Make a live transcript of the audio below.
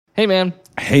Hey, man.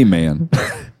 Hey, man.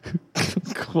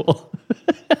 Cool.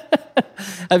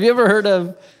 Have you ever heard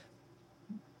of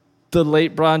the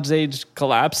late Bronze Age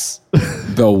collapse?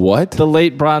 The what? The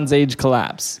late Bronze Age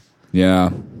collapse. Yeah.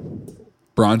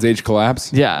 Bronze Age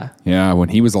collapse? Yeah. Yeah, when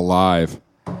he was alive.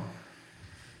 It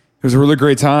was a really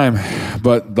great time.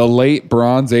 But the late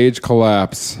Bronze Age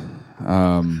collapse.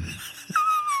 What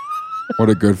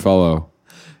a good fellow.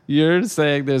 You're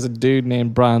saying there's a dude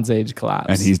named Bronze Age collapse.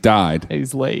 And he's died.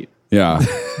 He's late. Yeah.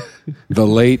 The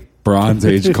late Bronze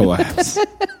Age collapse.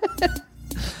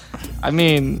 I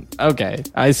mean, okay.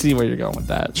 I see where you're going with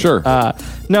that. Sure.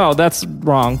 No, that's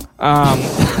wrong. All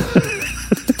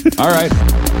right.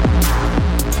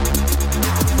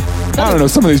 I don't know.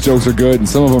 Some of these jokes are good, and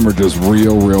some of them are just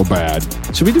real bad.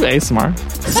 Should we do ASMR?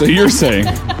 So you're saying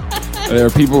there are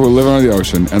people who live under the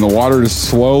ocean, and the water just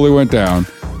slowly went down,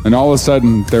 and all of a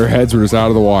sudden, their heads were just out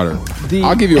of the water.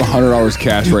 I'll give you $100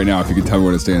 cash right now if you can tell me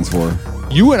what it stands for.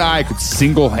 You and I could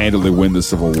single-handedly win the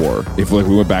Civil War if we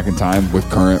went back in time with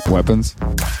current weapons.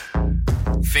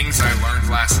 Things I learned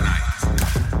last night.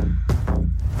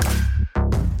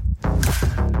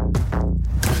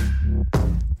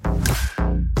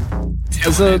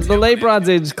 So the late Bronze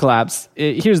Age collapse.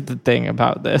 Here's the thing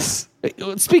about this.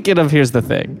 Speaking of here's the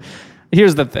thing.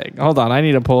 Hold on. I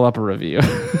need to pull up a review.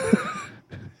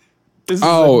 You're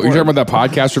talking about that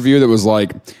podcast review that was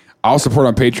like, I'll support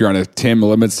on Patreon if Tim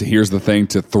limits Here's the Thing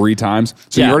to 3 times.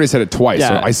 So you already said it twice. Yeah.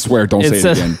 So I swear, don't say it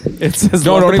again. It says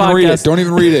no, don't even read it. Don't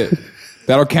even read it.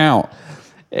 That'll count.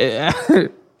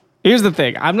 Here's the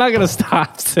thing. I'm not going to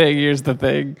stop saying here's the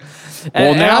thing.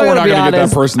 Well, now we're not going to get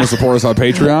that person to support us on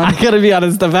Patreon. I got to be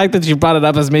honest. The fact that you brought it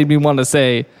up has made me want to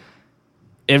say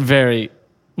it very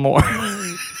more.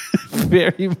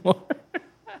 Very more.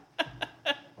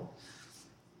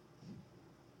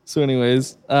 So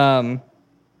anyways,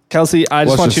 Kelsey, I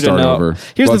just want you to know. Over.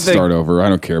 Let's start over. I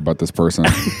don't care about this person.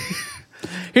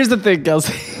 Here's the thing,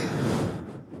 Kelsey.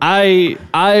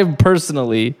 I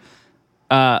personally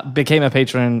became a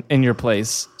patron in your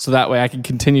place, so that way I can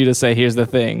continue to say, "Here's the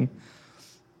thing,"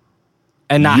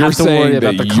 and not have to worry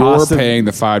about the cost. You're paying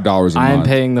the $5 a month. I'm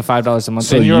paying the $5 a month,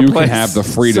 so in your you place, can have the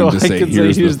freedom to say,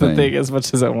 "Here's the thing," as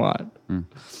much as I want.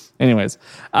 Anyways,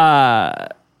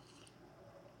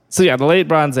 so yeah, the late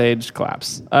Bronze Age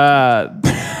collapse.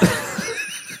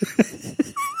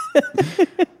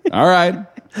 All right.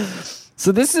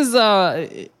 So this is a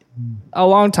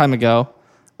long time ago.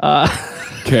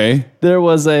 Okay. There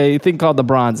was a thing called the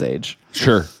Bronze Age.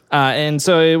 Sure. And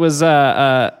so it was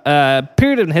a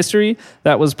period in history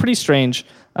that was pretty strange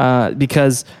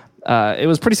because it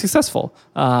was pretty successful.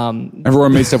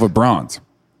 Everyone made stuff with bronze.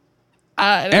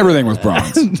 Everything was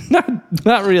bronze.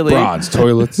 Not really. Bronze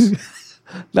toilets.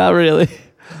 Not really.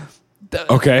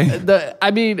 Okay.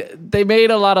 I mean, they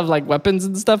made a lot of like weapons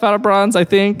and stuff out of bronze, I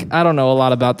think. I don't know a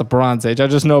lot about the Bronze Age. I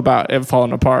just know about it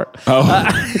falling apart. Oh.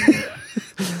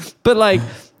 But like,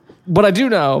 what I do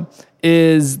know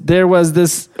is there was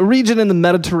this region in the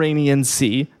Mediterranean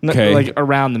Sea, like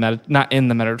around not in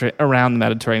the Mediterranean, around the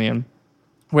Mediterranean,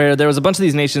 where there was a bunch of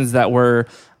these nations that were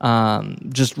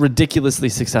just ridiculously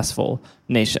successful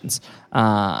nations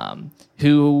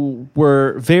who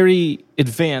were very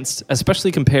advanced,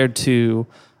 especially compared to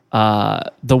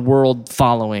the world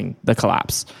following the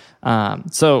collapse.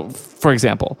 So, for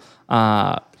example,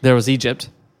 there was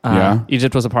Egypt.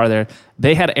 Egypt was a part of there.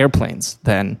 They had airplanes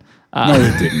then. No,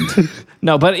 they didn't.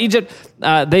 No, but Egypt,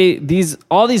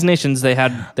 all these nations, they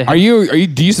had. Do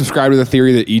you subscribe to the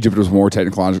theory that Egypt was more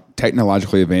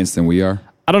technologically advanced than we are?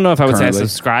 I don't know if I would say I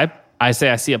subscribe. I say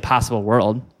I see a possible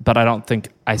world, but I don't think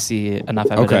I see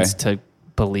enough evidence to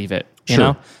believe it. You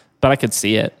know, but I could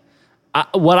see it.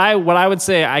 What I would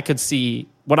say I could see.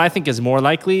 What I think is more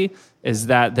likely is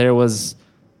that there was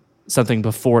something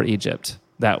before Egypt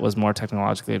that was more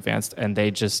technologically advanced, and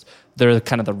they're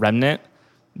kind of the remnant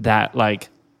that like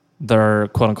their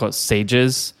quote unquote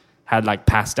sages had like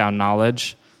passed down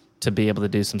knowledge to be able to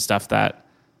do some stuff that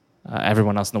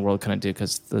everyone else in the world couldn't do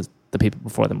because the people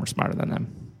before them were smarter than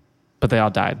them. But they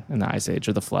all died in the Ice Age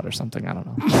or the Flood or something. I don't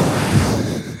know.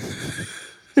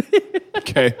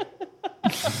 Okay.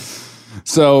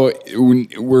 So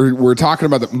we're talking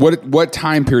about what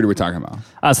time period are we talking about?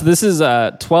 So this is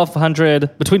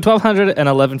between 1200 and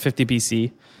 1150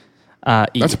 BC.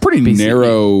 That's a pretty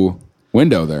narrow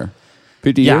window there.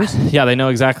 50 years? Yeah, they know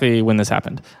exactly when this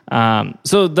happened.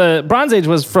 So the Bronze Age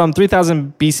was from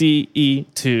 3000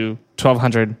 BCE to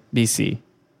 1200 BCE.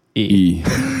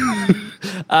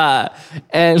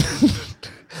 And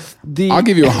I'll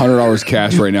give you $100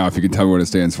 cash right now if you can tell me what it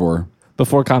stands for.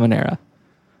 Before Common Era.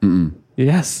 Mm-mm.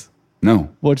 Yes. No.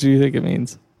 What do you think it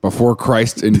means? Before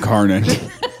Christ incarnate.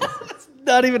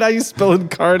 not even how you spell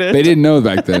incarnate. They didn't know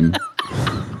back then.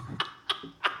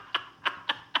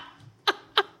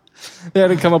 They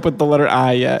hadn't come up with the letter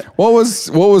I yet. What was?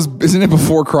 Isn't it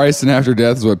before Christ and after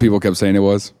death? Is what people kept saying it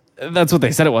was. That's what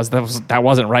they said it was. That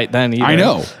wasn't right then either. I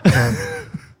know.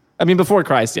 I mean, before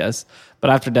Christ, yes, but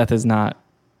after death is not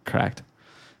correct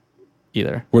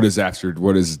either. What is after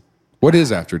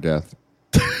death?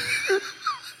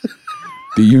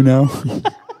 Do you know?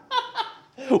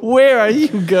 Where are you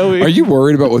going? Are you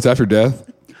worried about what's after death?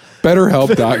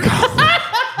 BetterHelp.com.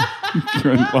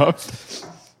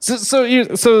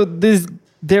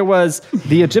 There was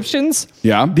the Egyptians,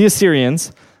 Yeah. the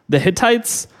Assyrians, the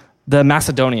Hittites, the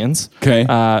Macedonians, Okay.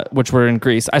 which were in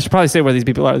Greece. I should probably say where these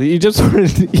people are. The Egypts were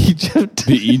in Egypt.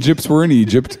 The Egypts were in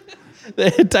Egypt. The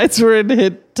Hittites were in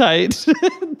Hittite.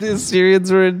 The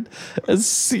Assyrians were in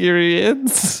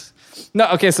Assyrians. No,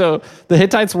 okay, so the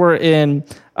Hittites were in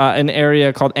an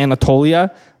area called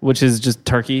Anatolia, which is just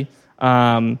Turkey.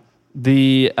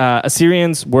 The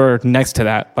Assyrians were next to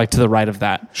that, like to the right of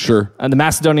that. Sure. The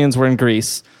Macedonians were in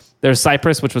Greece. There's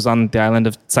Cyprus, which was on the island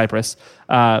of Cyprus.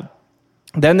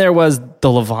 Then there was the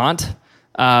Levant,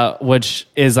 which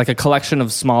is like a collection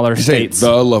of smaller states.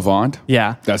 The Levant?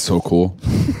 Yeah. That's so cool.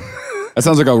 That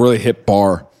sounds like a really hip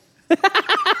bar.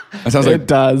 That sounds like It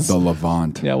does. The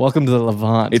Levant. Yeah, welcome to the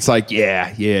Levant. It's like,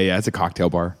 yeah. It's a cocktail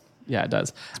bar. Yeah, it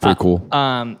does. It's pretty cool.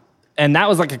 And that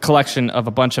was like a collection of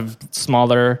a bunch of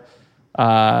smaller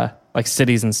like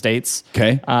cities and states.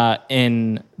 Okay.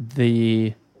 In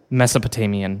the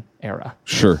Mesopotamian era.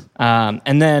 Sure.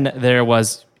 And then there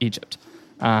was Egypt.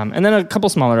 And then a couple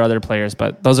smaller other players,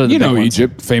 but those are the big ones.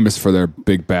 Egypt, famous for their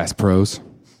big Bass Pros.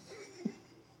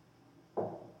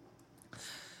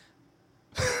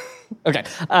 Okay.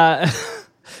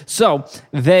 So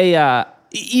they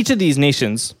each of these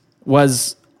nations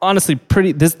was honestly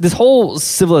pretty. This whole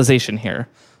civilization here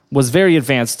was very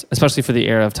advanced, especially for the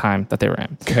era of time that they were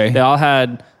in. Okay. They all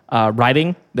had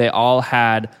writing. They all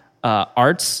had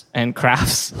arts and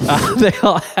crafts. They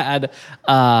all had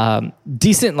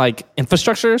decent like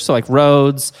infrastructure, so like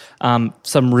roads,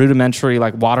 some rudimentary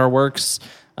like waterworks.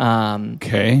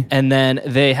 Okay. And then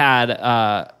they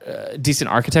had decent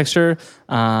architecture,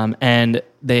 and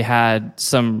they had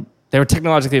they were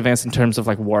technologically advanced in terms of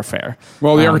like warfare.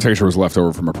 Well, the architecture was left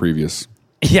over from a previous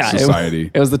society.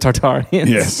 It was the Tartarians.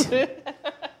 Yes.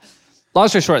 Long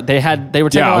story short, they were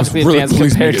technologically advanced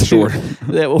please compared make it to.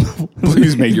 short.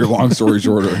 Please make your long story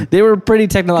shorter. They were pretty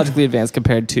technologically advanced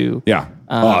compared to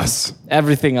us.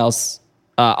 everything else.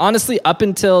 Honestly, up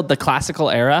until the classical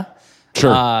era,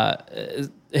 Sure.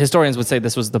 Historians would say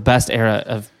this was the best era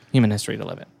of human history to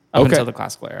live in. Up until the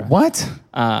classical era. What?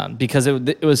 Because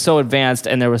it was so advanced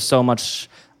and there was so much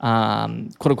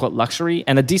quote unquote luxury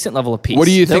and a decent level of peace. What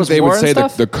do you There think was they war would and say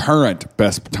stuff. the current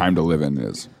best time to live in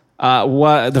is?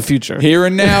 What the future? Here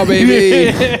and now,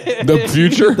 baby. The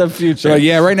future? The future. Like,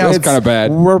 yeah, right now it's kind of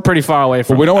bad. We're pretty far away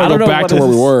from. But we don't want to go back to where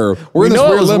we were. We're in this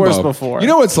weird limbo. Worse before. You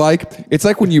know what it's like? It's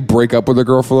like when you break up with a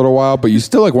girl for a little while, but you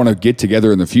still like want to get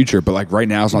together in the future, but like right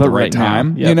now is not the right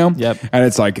time. Yep, you know? yep. And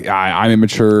it's like I'm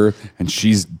immature and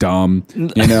she's dumb.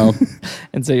 You know?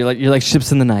 And so you're like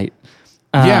ships in the night.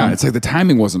 Yeah, it's like the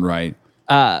timing wasn't right.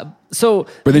 So,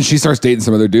 But then she starts dating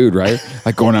some other dude, right?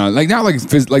 Like going on, like not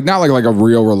like a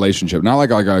real relationship, not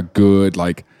like a good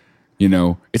like, you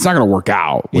know, it's not gonna work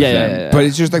out with them. Yeah. But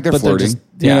it's just like they're But they're flirting, just-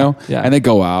 you know. yeah. And they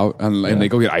go out and they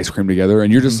go get ice cream together,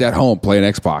 and you're just at home playing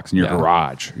Xbox in your Yeah.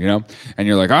 garage, you know. And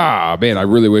you're like, man, I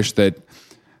really wish that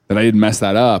I didn't mess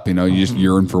that up. You know, you just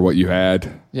yearn for what you had.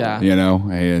 Yeah. You know,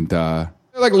 and they're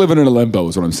like living in a limbo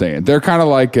is what I'm saying. They're kind of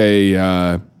like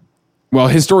well,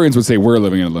 historians would say we're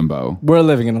living in a limbo. we're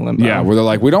living in a limbo. Yeah, where they're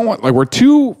like, we don't want, like, we're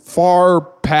too far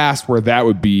past where that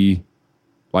would be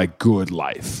like good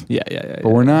life. Yeah. But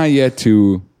we're not yet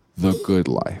to the good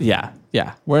life. Yeah.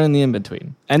 We're in the in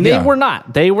between, and they Yeah. were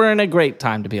not. They were in a great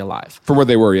time to be alive. For what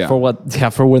they were, yeah.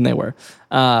 For when they were.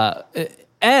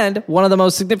 And one of the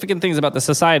most significant things about the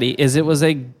society is it was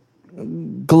a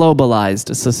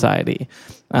globalized society.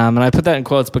 And I put that in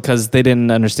quotes because they didn't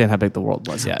understand how big the world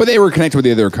was yet. But they were connected with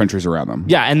the other countries around them.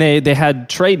 Yeah, and they had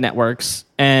trade networks,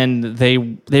 and they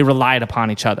relied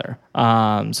upon each other.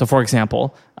 So, for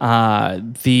example,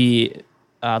 the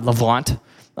Levant,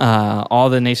 all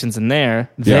the nations in there,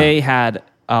 they had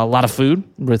a lot of food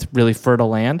with really fertile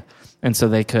land, and so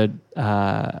they could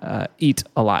eat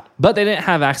a lot. But they didn't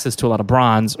have access to a lot of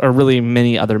bronze or really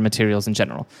many other materials in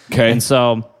general. Okay. And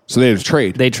so they had to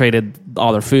trade. they traded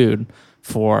all their food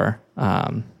for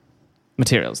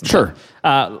materials. Sure.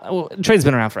 Trade's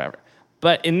been around forever.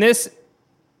 But in this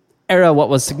era, what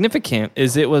was significant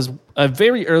is it was a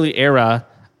very early era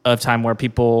of time where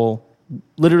people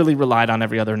literally relied on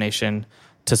every other nation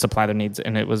to supply their needs,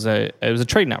 and it was a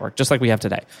trade network, just like we have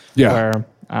today, where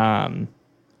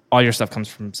all your stuff comes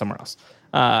from somewhere else.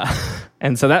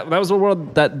 And so that was the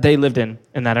world that they lived in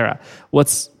that era.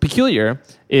 What's peculiar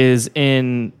is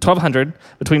in 1200,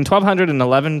 between 1200 and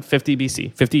 1150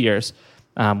 BC, 50 years,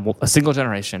 a single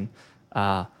generation,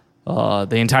 the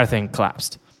entire thing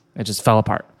collapsed. It just fell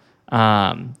apart.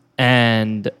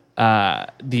 And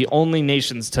the only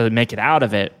nations to make it out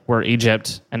of it were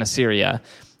Egypt and Assyria,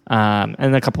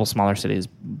 and a couple of smaller cities,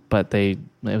 but it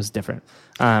was different.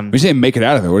 When you say make it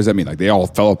out of it, what does that mean? Like they all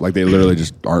fell up, like they literally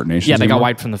just aren't nations? Yeah, they anymore? got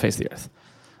wiped from the face of the earth.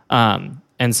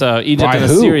 And so Egypt and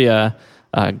Assyria,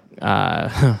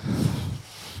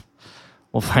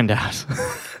 we'll find out.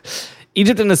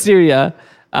 Egypt and Assyria,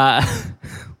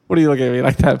 what are you looking at me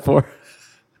like that for?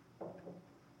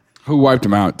 Who wiped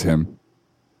them out, Tim?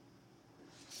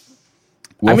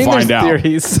 We'll find out.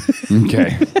 Theories.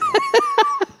 Okay.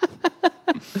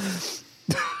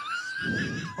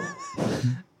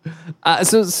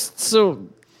 So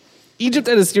Egypt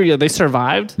and Assyria, they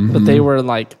survived, but they were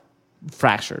like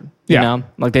fractured. You know,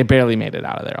 like they barely made it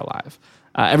out of there alive.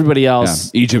 Everybody else,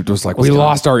 Egypt was like, we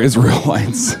lost our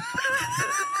Israelites.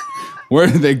 Where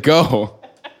did they go?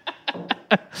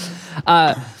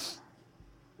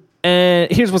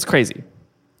 And here's what's crazy.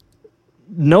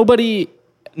 Nobody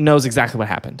knows exactly what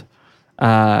happened.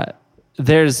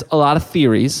 There's a lot of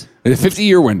theories. In a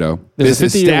 50-year window. There's a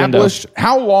 50-year window.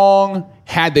 How long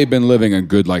had they been living in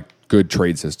good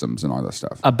trade systems and all this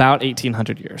stuff? About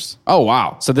 1,800 years. Oh,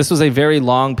 wow. So this was a very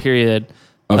long period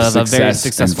of a very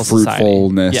successful and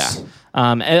fruitfulness. Society.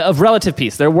 Yeah. Of relative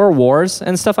peace. There were wars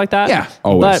and stuff like that. Yeah,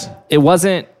 always. But it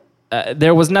wasn't,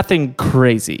 there was nothing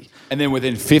crazy. And then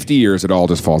within 50 years, it all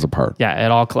just falls apart. Yeah,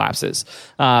 it all collapses.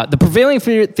 The prevailing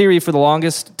theory for the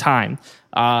longest time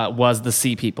was the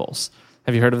Sea Peoples.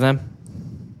 Have you heard of them?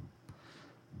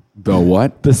 The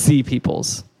what? The Sea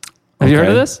Peoples. Have you heard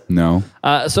of this? No.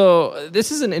 So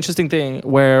this is an interesting thing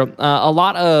where a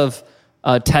lot of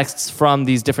texts from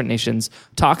these different nations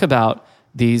talk about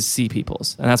these Sea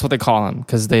Peoples, and that's what they call them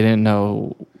because they didn't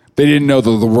know. They didn't know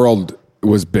the world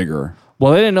was bigger.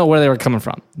 Well, they didn't know where they were coming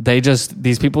from.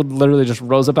 These people literally just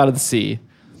rose up out of the sea.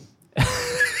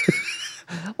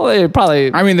 Well, they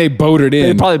probably. I mean, they boated in.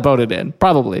 They probably boated in.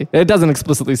 Probably. It doesn't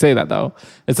explicitly say that though.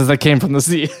 It says they came from the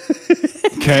sea.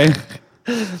 Okay.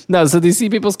 No, so these Sea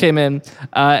Peoples came in,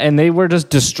 and they were just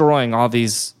destroying all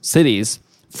these cities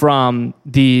from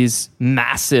these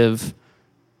massive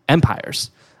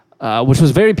empires, which was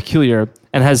very peculiar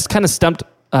and has kind of stumped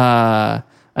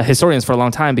historians for a long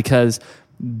time because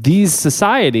these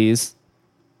societies,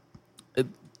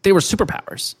 they were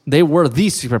superpowers. They were the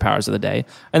superpowers of the day,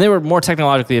 and they were more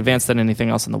technologically advanced than anything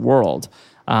else in the world.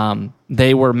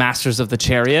 They were masters of the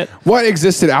chariot. What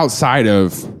existed outside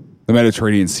of the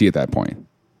Mediterranean Sea at that point?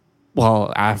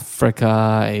 Well,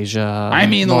 Africa, Asia. I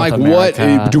mean, North like,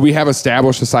 America. what do we have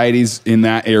established societies in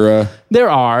that era? There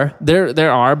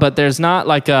are, but there's not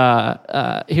like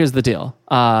here's the deal.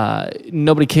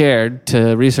 Nobody cared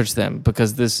to research them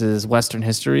because this is Western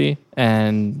history,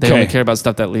 and they only care about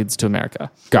stuff that leads to America.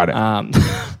 Got it.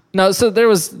 No, so there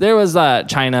was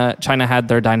China. China had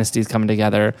their dynasties coming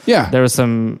together. Yeah. There was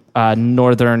some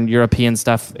northern European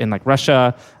stuff in like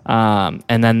Russia,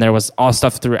 and then there was all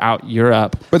stuff throughout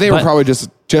Europe. But they were probably just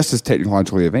as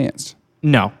technologically advanced.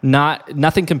 No,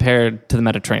 nothing compared to the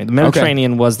Mediterranean. The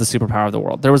Mediterranean was the superpower of the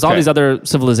world. There was all these other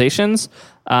civilizations,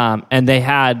 and they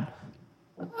had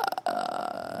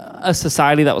a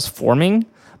society that was forming,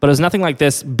 but it was nothing like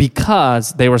this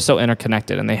because they were so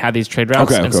interconnected and they had these trade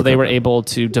routes, so they were able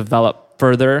to develop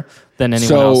further than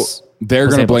anyone else. So they're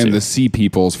going to blame the Sea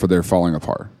Peoples for their falling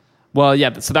apart. Well,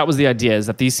 yeah. So that was the idea: is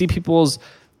that these Sea Peoples,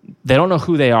 they don't know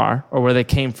who they are or where they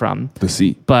came from. The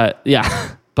sea, but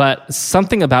yeah. But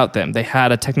something about them, they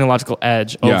had a technological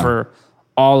edge over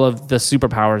all of the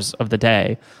superpowers of the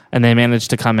day, and they managed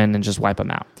to come in and just wipe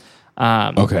them out.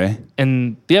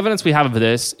 And the evidence we have of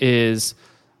this is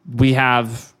we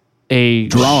have a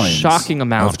shocking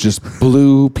amount of just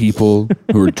blue people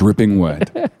who are dripping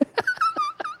wet.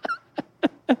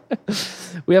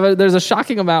 There's a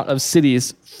shocking amount of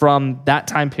cities from that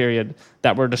time period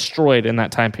that were destroyed in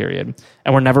that time period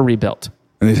and were never rebuilt.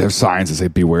 And they have signs that say,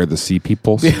 beware the Sea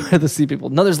Peoples. Beware the Sea People.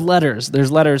 No, there's letters.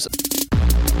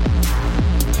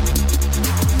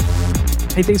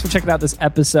 Hey, thanks for checking out this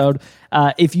episode.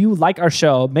 If you like our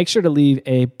show, make sure to leave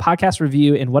a podcast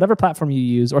review in whatever platform you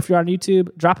use, or if you're on YouTube,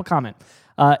 drop a comment.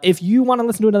 If you want to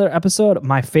listen to another episode,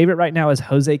 my favorite right now is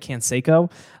Jose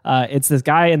Canseco. It's this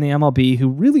guy in the MLB who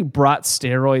really brought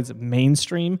steroids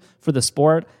mainstream for the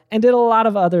sport and did a lot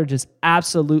of other just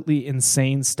absolutely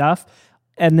insane stuff.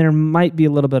 And there might be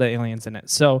a little bit of aliens in it.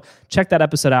 So check that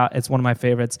episode out. It's one of my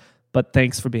favorites. But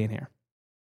thanks for being here.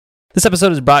 This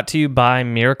episode is brought to you by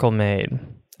Miracle Made.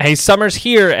 Hey, summer's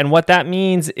here, and what that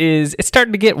means is it's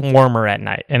starting to get warmer at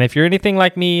night. And if you're anything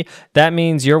like me, that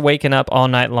means you're waking up all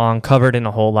night long covered in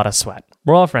a whole lot of sweat.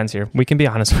 We're all friends here. We can be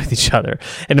honest with each other.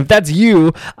 And if that's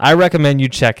you, I recommend you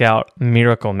check out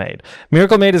Miracle Made.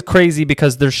 Miracle Made is crazy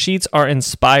because their sheets are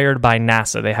inspired by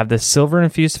NASA. They have this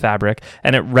silver-infused fabric,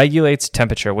 and it regulates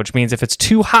temperature, which means if it's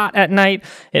too hot at night,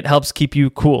 it helps keep you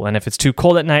cool. And if it's too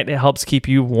cold at night, it helps keep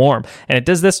you warm. And it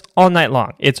does this all night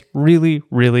long. It's really,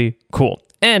 really cool.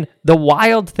 And the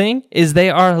wild thing is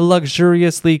they are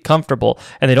luxuriously comfortable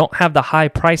and they don't have the high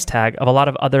price tag of a lot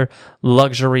of other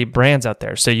luxury brands out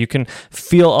there. So you can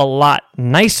feel a lot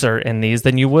nicer in these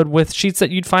than you would with sheets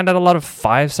that you'd find at a lot of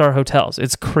 5-star hotels.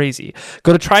 It's crazy.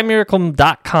 Go to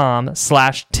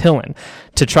trymiracle.com/Tillin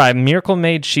to try Miracle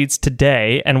Made sheets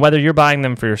today. And whether you're buying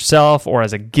them for yourself or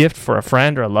as a gift for a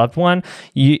friend or a loved one,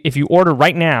 if you order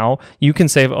right now, you can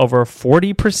save over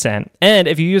 40%. And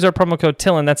if you use our promo code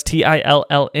Tillin, that's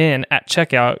TILLN at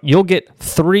checkout, you'll get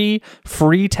 3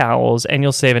 free towels and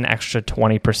you'll save an extra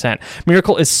 20%.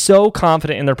 Miracle is so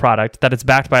confident in their product that it's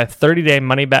backed by a 30-day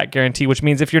money-back guarantee, which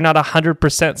means if you're not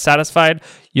 100% satisfied,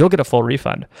 you'll get a full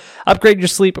refund. Upgrade your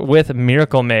sleep with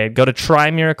Miracle Made. Go to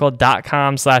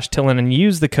trymiracle.com/Tillin and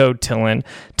use the code Tillin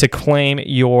to claim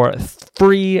your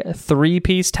free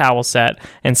 3-piece towel set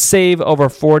and save over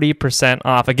 40%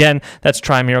 off. Again, that's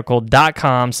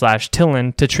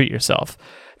trymiracle.com/Tillin to treat yourself.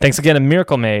 Thanks again to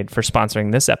Miracle Made for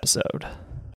sponsoring this episode.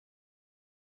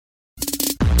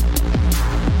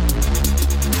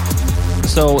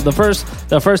 So the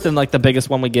first and like the biggest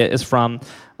one we get is from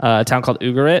a town called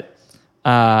Ugarit.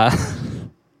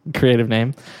 Creative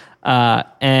name.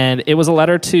 And it was a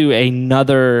letter to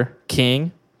another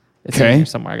king. It's in here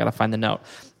somewhere. I got to find the note.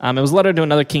 It was a letter to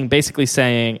another king basically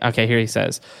saying, okay, here he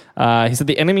says, he said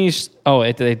the enemy's,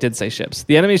 they did say ships.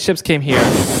 The enemy's ships came here.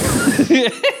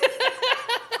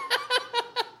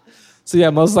 So yeah,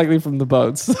 most likely from the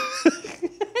boats.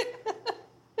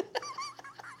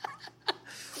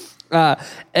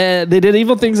 And they did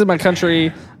evil things in my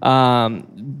country. So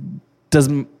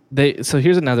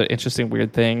here's another interesting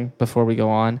weird thing before we go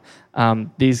on.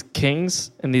 These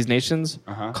kings in these nations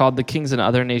called the kings in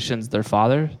other nations their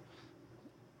father.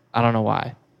 I don't know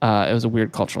why. It was a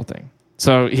weird cultural thing.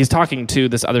 So he's talking to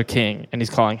this other king and he's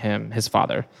calling him his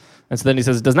father. And so then he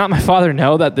says, does not my father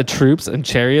know that the troops and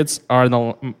chariots are in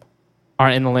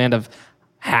the land of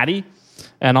Hatti,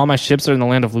 and all my ships are in the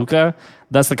land of Luca?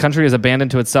 Thus the country is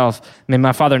abandoned to itself. May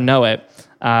my father know it.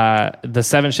 The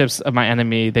 7 ships of my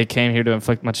enemy, they came here to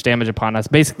inflict much damage upon us.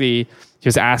 Basically, he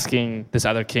was asking this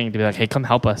other king to be like, hey, come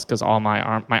help us, because all my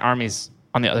army's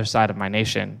on the other side of my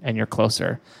nation, and you're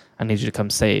closer. I need you to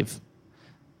come save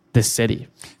this city.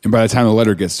 And by the time the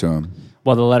letter gets to him...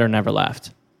 Well, the letter never left.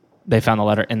 They found the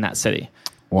letter in that city.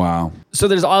 Wow. So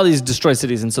there's all these destroyed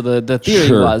cities, and so the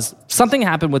theory was something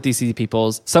happened with these sea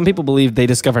peoples. Some people believe they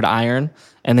discovered iron,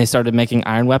 and they started making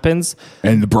iron weapons.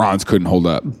 And the bronze couldn't hold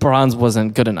up. Bronze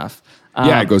wasn't good enough.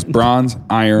 It goes bronze,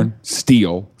 iron,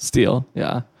 steel. Steel,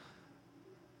 yeah.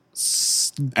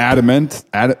 Adamant.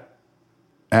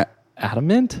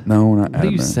 Adamant? No, not adamant. What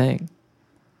are you saying?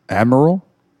 Admiral?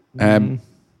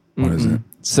 What is it?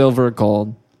 Silver,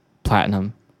 gold,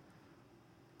 platinum,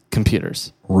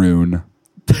 computers. Rune.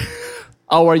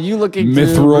 Oh, are you looking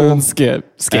Mithril? RuneScape.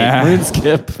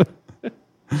 RuneScape. All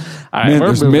right, man,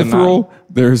 there's Mithril. On.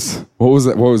 There's what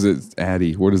was it?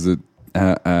 Addy. What is it?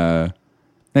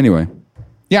 Anyway.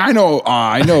 Yeah, I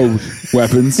know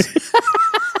weapons.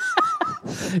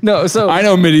 No, so I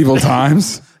know medieval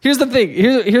times. Here's the thing.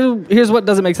 Here's what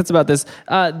doesn't make sense about this.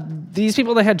 These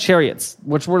people, they had chariots,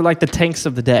 which were like the tanks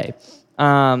of the day.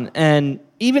 And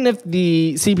even if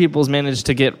the sea peoples managed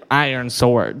to get iron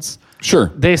swords,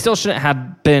 sure, they still shouldn't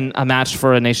have been a match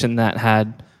for a nation that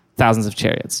had thousands of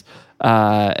chariots.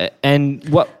 And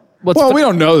we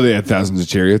don't know they had thousands of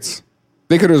chariots.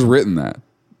 They could have written that.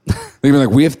 They'd be like,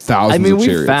 we have thousands of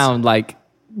chariots. We found like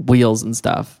wheels and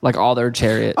stuff, like all their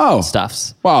chariot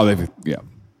stuffs. Wow, they're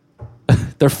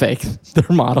fake. They're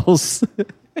models.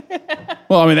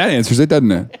 Well, I mean, that answers it,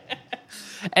 doesn't it?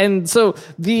 And so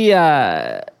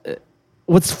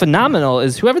what's phenomenal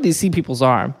is whoever these sea peoples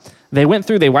are, they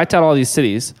wiped out all these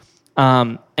cities,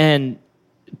 and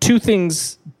 2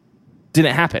 things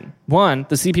didn't happen. One,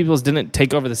 the sea peoples didn't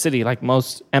take over the city like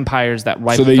most empires that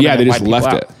wiped. So they just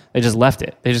left it. They just left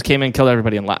it. They just came in, killed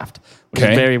everybody, and left, which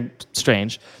is very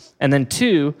strange. And then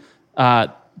 2,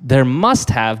 there must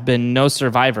have been no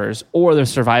survivors, or the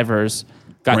survivors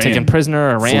got taken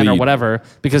prisoner or ran or whatever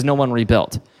because no one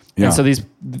rebuilt. Yeah. And so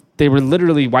they were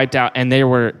literally wiped out, and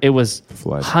it was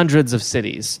hundreds of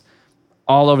cities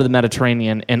all over the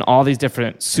Mediterranean, and all these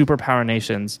different superpower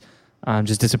nations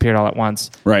just disappeared all at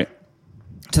once. Right.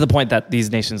 To the point that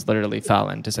these nations literally fell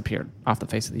and disappeared off the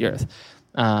face of the earth.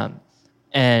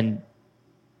 And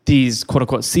these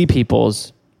quote-unquote sea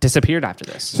peoples disappeared after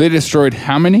this. So they destroyed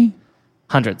how many?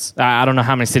 Hundreds. I don't know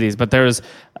how many cities, but there's,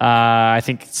 I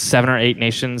think, 7 or 8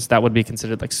 nations that would be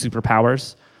considered like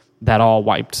superpowers that all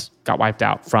got wiped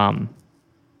out from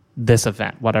this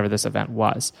event, whatever this event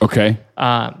was. Okay.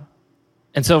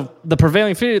 And so the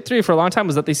prevailing theory for a long time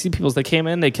was that these sea peoples, they came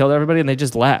in, they killed everybody, and they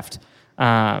just left.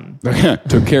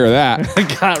 Took care of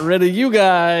that. Got rid of you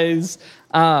guys.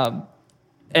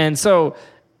 And so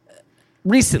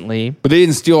recently... But they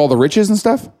didn't steal all the riches and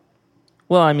stuff?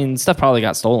 Well, I mean, stuff probably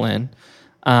got stolen.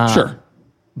 Sure.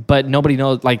 But nobody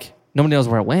knows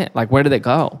where it went. Like, where did it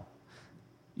go?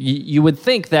 You would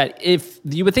think that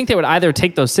they would either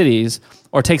take those cities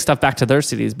or take stuff back to their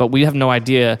cities, but we have no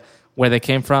idea where they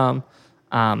came from,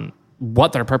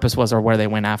 what their purpose was, or where they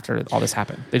went after all this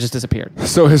happened. They just disappeared.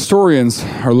 So historians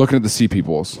are looking at the sea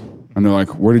peoples, and they're like,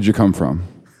 where did you come from?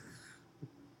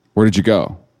 Where did you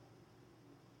go?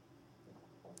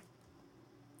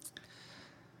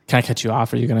 Can I cut you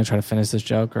off? Are you going to try to finish this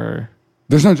joke, or?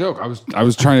 There's no joke. I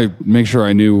was trying to make sure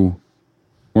I knew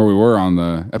where we were on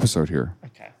the episode here.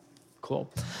 Okay, cool.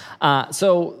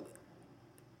 So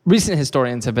recent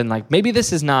historians have been like, maybe the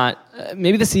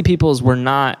sea peoples were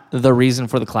not the reason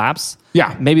for the collapse.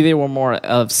 Yeah. Maybe they were more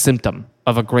of symptom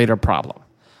of a greater problem.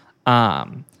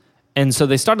 And so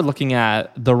they started looking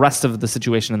at the rest of the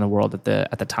situation in the world at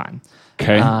the time.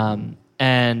 Okay.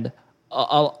 And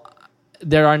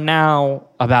there are now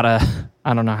about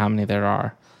I don't know how many there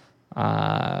are,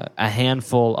 a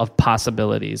handful of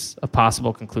possibilities, of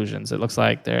possible conclusions. It looks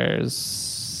like there's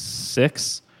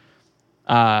 6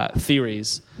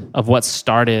 theories of what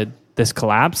started this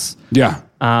collapse. Yeah.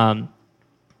 And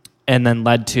then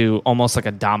led to almost like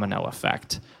a domino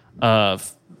effect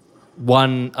of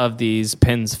one of these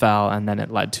pins fell, and then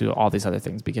it led to all these other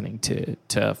things beginning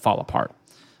to fall apart.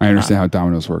 I understand how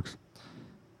dominoes works.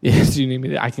 Yeah, do you need me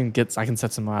to? I can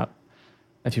set some up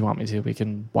if you want me to. We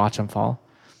can watch them fall.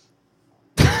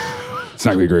 It's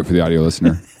not going to be great for the audio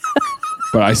listener.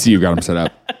 But I see you got them set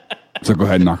up. So go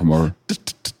ahead and knock them over.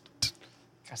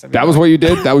 That was what you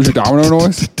did? That was your domino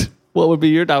noise? What would be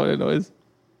your domino noise?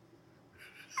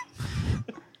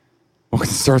 Well, it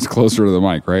starts closer to the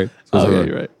mic, right? So yeah,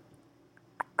 you're right.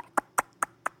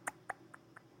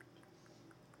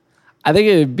 I think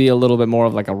it would be a little bit more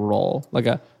of like a roll, like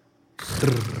a...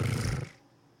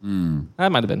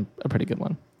 That might have been a pretty good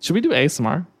one. Should we do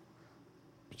ASMR?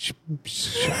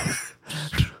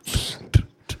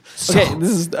 Okay, this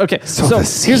is okay. So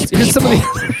here's some of the.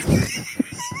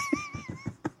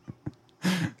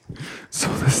 So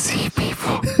the sea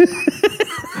people.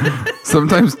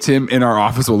 Sometimes Tim in our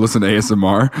office will listen to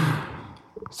ASMR.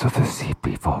 So the sea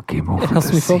people came over. It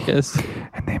helps me focus.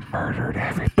 And they murdered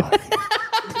everybody.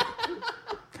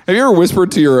 Have you ever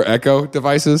whispered to your Echo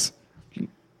devices?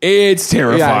 It's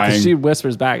terrifying. Yeah, because she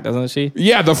whispers back, doesn't she?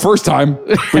 Yeah, the first time,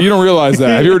 but you don't realize that.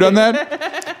 Have you ever done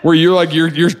that? Where you're like you're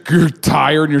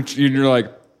tired and you're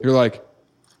like,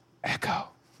 Echo,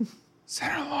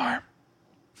 set an alarm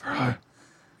for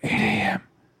 8 a.m.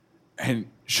 And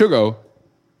she'll go,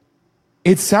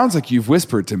 it sounds like you've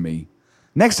whispered to me.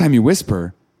 Next time you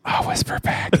whisper, I'll whisper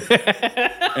back.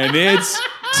 And it's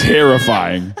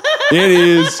terrifying. It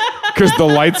is, because the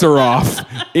lights are off.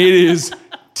 It is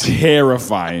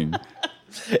terrifying.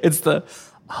 It's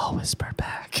I'll whisper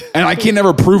back. And I can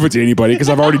never prove it to anybody because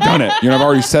I've already done it. I've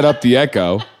already set up the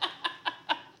Echo.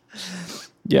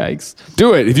 Yikes.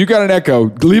 Do it. If you got an Echo,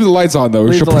 leave the lights on though.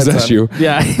 She'll possess you.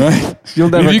 Yeah. Right? You'll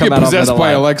never if you come get out possessed of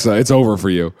by Alexa, it's over for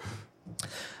you.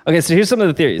 Okay, so here's some of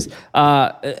the theories.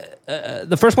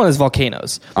 The first one is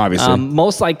volcanoes. Obviously.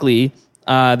 Most likely,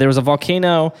 there was a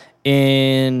volcano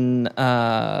in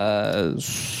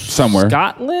somewhere.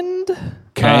 Scotland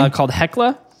called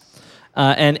Hekla.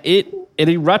 And it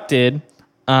erupted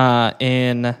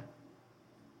in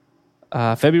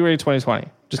February 2020.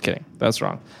 Just kidding. That's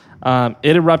wrong.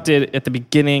 It erupted at the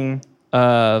beginning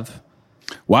of...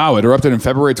 Wow, it erupted in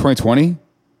February 2020?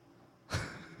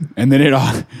 And then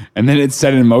it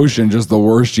set in motion just the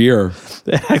worst year.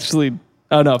 Actually,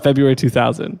 no, February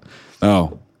 2000.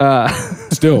 Oh.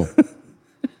 Still.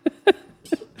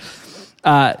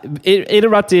 It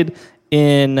erupted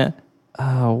in...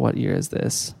 what year is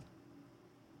this?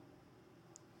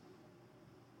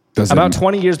 about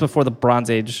 20 years before the Bronze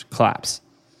Age collapse.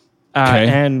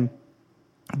 And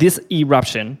this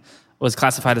eruption was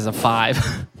classified as a 5,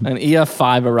 an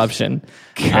EF5 eruption.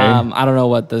 Okay. I don't know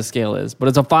what the scale is, but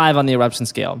it's a 5 on the eruption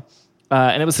scale.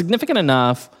 And it was significant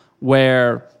enough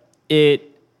where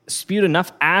it spewed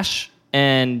enough ash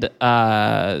and,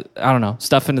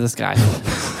 stuff into the sky.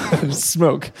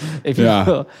 Smoke, if you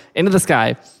will, into the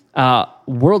sky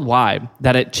worldwide,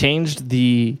 that it changed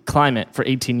the climate for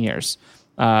 18 years.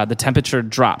 The temperature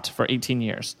dropped for 18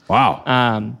 years. Wow.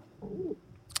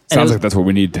 Sounds like that's what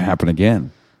we need to happen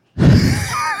again.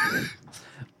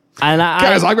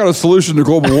 Guys, I've got a solution to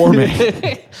global warming.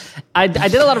 I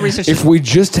did a lot of research. If we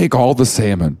just take all the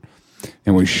salmon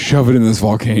and we shove it in this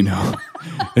volcano,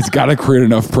 it's got to create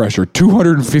enough pressure.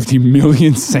 250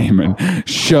 million salmon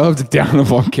shoved down a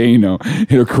volcano.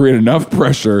 It'll create enough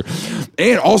pressure.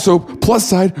 And also, plus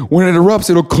side, when it erupts,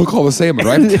 it'll cook all the salmon,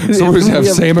 right? So we just have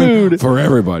salmon for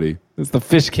everybody. It's the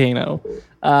Fish-cano.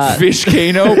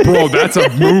 Fish-cano? Bro, that's a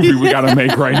movie we got to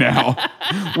make right now.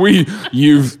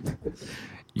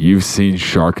 You've seen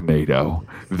Sharknado.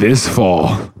 This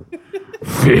fall,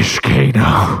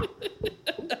 Fish-cano.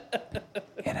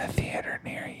 In a theater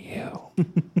near you.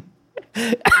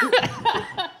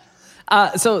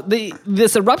 So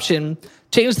this eruption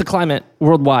changed the climate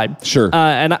worldwide. Sure.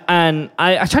 And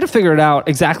I tried to figure it out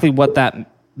exactly what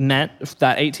that meant,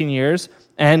 that 18 years.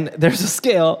 And there's a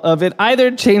scale of it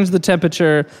either changed the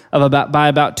temperature of by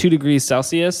about 2 degrees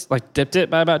Celsius, like dipped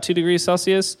it by about 2 degrees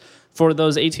Celsius for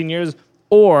those 18 years,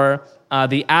 or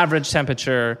the average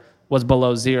temperature was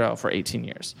below 0 for 18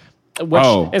 years. Which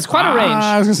is quite a range.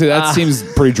 I was going to say, that seems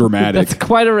pretty dramatic. That's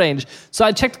quite a range. So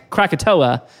I checked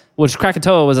Krakatoa, which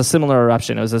Krakatoa was a similar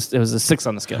eruption. It was a 6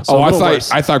 on the scale. So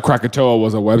I thought Krakatoa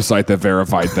was a website that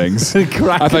verified things. I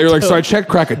thought you were like, so I checked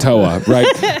Krakatoa,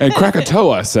 right? And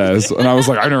Krakatoa says, and I was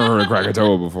like, I've never heard of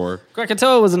Krakatoa before.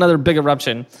 Krakatoa was another big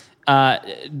eruption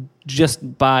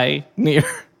just by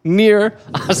near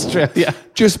Australia.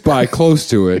 Just by close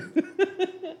to it.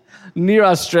 Near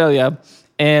Australia.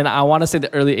 And I want to say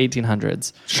the early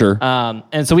 1800s. Sure.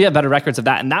 And so we have better records of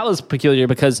that. And that was peculiar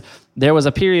because there was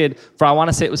a period for, I want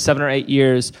to say it was 7 or 8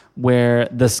 years, where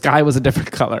the sky was a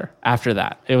different color after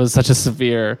that. It was such a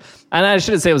severe, and I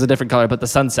shouldn't say it was a different color, but the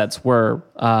sunsets were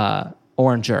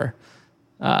oranger.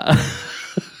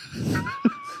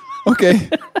 Okay.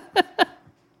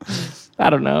 I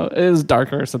don't know. It was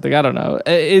darker or something. I don't know.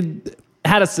 It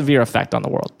had a severe effect on the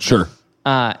world. Sure.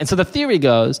 And so the theory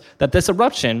goes that this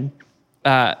eruption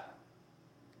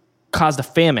caused a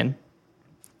famine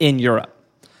in Europe.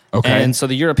 Okay. And so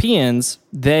the Europeans,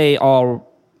 they all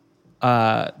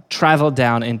traveled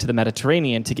down into the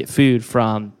Mediterranean to get food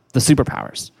from the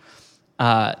superpowers.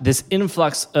 This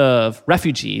influx of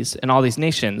refugees in all these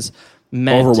nations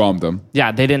meant... overwhelmed them.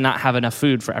 Yeah, they did not have enough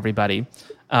food for everybody,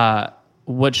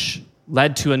 which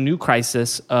led to a new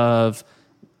crisis of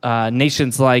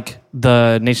nations like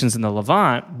the nations in the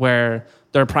Levant, where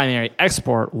their primary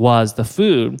export was the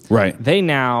food. Right. They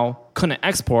now couldn't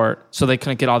export, so they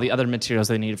couldn't get all the other materials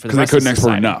they needed for the rest of society. Because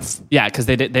they couldn't export enough. Yeah, because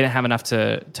they didn't have enough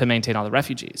to maintain all the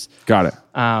refugees. Got it.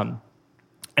 And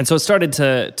so it started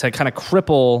to kind of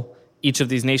cripple each of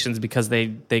these nations because they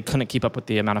couldn't keep up with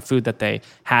the amount of food that they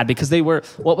had, because they were...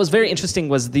 What was very interesting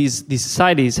was these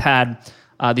societies had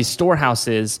these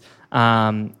storehouses,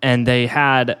 and they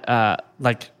had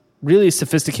like really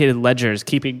sophisticated ledgers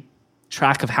keeping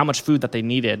track of how much food that they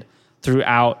needed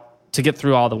throughout to get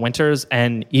through all the winters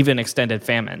and even extended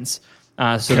famines,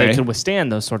 so they could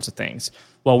withstand those sorts of things.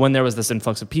 Well, when there was this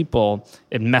influx of people,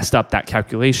 it messed up that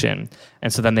calculation,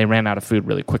 and so then they ran out of food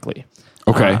really quickly.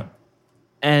 Okay.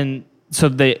 And so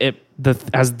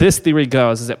as this theory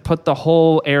goes, is it put the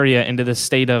whole area into this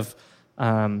state of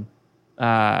a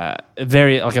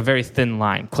very thin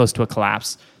line, close to a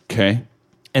collapse. Okay.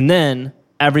 And then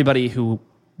everybody who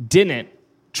didn't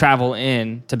travel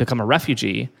in to become a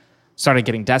refugee started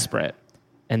getting desperate.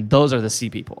 And those are the sea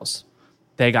peoples.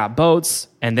 They got boats,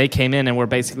 and they came in and were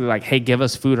basically like, hey, give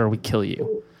us food or we kill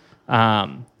you.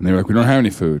 And they were like, we don't have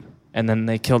any food. And then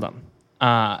they killed them.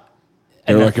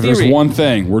 They were like, if there's one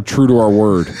thing, we're true to our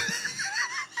word.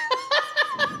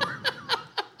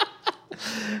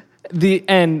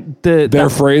 Their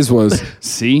phrase was,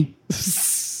 see?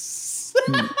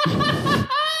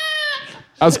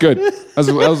 That's good. That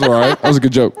was all right. That was a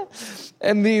good joke.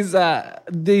 And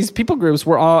these people groups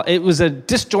were all... It was a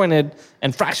disjointed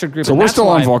and fractured group. So we're still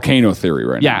on volcano theory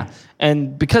right now. Yeah.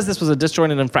 And because this was a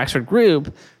disjointed and fractured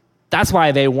group, that's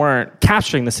why they weren't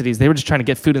capturing the cities. They were just trying to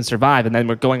get food and survive, and then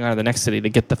we're going on to the next city to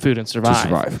get the food and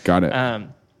survive. Got it.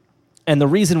 And the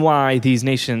reason why these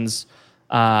nations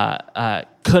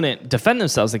couldn't defend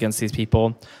themselves against these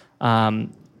people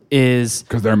is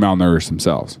because they're malnourished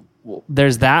themselves.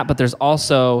 There's that, but there's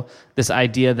also this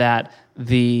idea that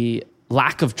the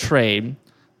lack of trade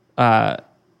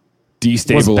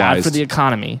destabilized. was bad for the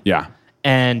economy. Yeah.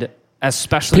 And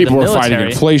especially people the were military. fighting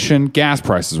inflation. Gas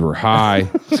prices were high.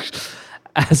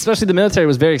 Especially the military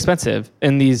was very expensive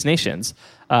in these nations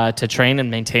to train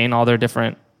and maintain all their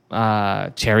different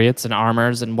chariots and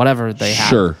armors and whatever they had.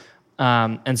 Sure.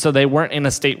 And so they weren't in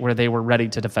a state where they were ready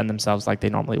to defend themselves like they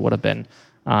normally would have been.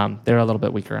 They were a little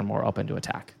bit weaker and more open to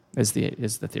attack. Is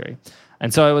the theory.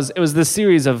 And so it was this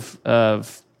series of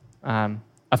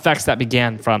effects that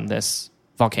began from this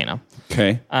volcano.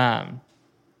 Okay.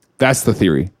 That's the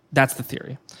theory. That's the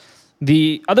theory.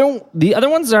 The other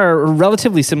ones are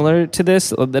relatively similar to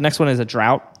this. The next one is a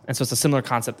drought, and so it's a similar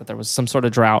concept that there was some sort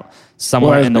of drought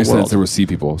somewhere in the world. Sense. There were sea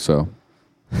people, so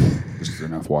there's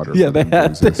enough water. Yeah, they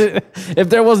had. If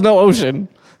there was no ocean,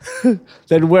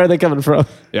 then where are they coming from?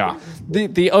 Yeah.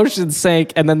 The ocean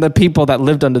sank, and then the people that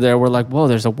lived under there were like, "Whoa,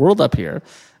 there's a world up here."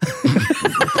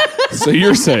 So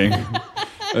you're saying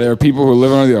there are people who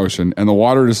live under the ocean, and the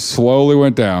water just slowly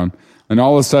went down, and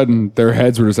all of a sudden their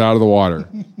heads were just out of the water.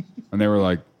 And they were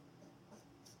like,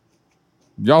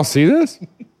 y'all see this?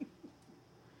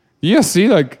 Yeah, see,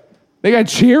 like, they got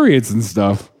chariots and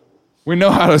stuff. We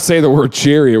know how to say the word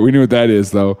chariot. We knew what that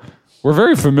is, though. We're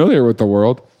very familiar with the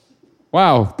world.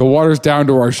 Wow, the water's down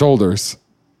to our shoulders,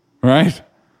 right?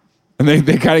 And they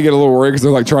kind of get a little worried because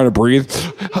they're, like, trying to breathe.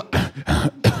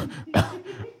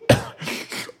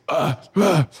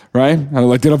 Right? And they're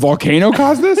like, did a volcano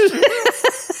cause this?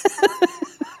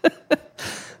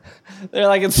 They're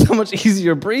like, it's so much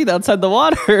easier to breathe outside the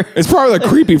water. It's probably like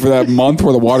creepy for that month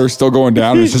where the water's still going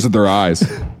down and it's just at their eyes.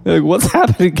 They're like, what's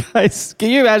happening, guys? Can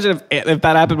you imagine if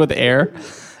that happened with air?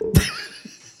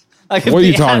 Like what are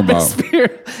you talking about?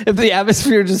 If the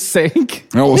atmosphere just sank.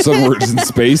 And all of a sudden we're just in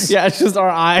space? Yeah, it's just our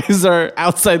eyes are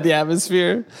outside the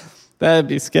atmosphere. That'd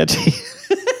be sketchy.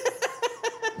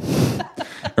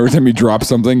 Every time you drop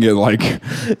something,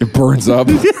 it burns up.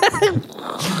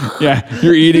 Yeah,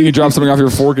 you're eating, you drop something off your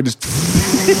fork, and you're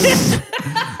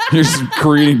just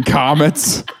creating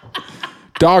comets.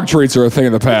 Dog treats are a thing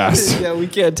of the past. Yeah, we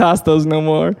can't toss those no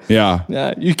more. Yeah.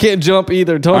 Yeah, you can't jump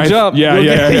either. Don't jump. Yeah.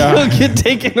 You'll get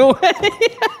taken away.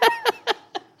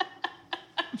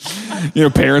 You know,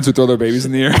 parents would throw their babies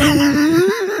in the air.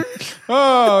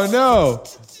 Oh, no.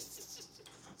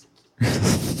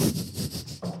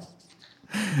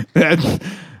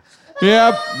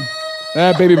 Yep.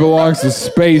 That baby belongs to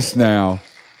space now.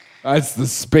 That's the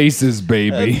spaces,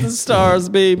 baby. That's the stars,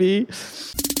 baby.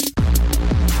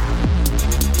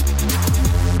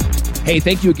 Hey,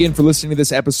 thank you again for listening to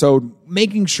this episode.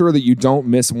 Making sure that you don't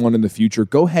miss one in the future,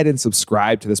 go ahead and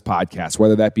subscribe to this podcast,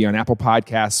 whether that be on Apple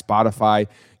Podcasts, Spotify,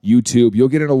 YouTube. You'll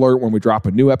get an alert when we drop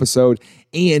a new episode.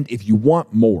 And if you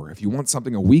want more, if you want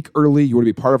something a week early, you want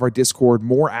to be part of our Discord,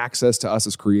 more access to us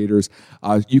as creators,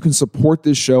 you can support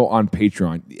this show on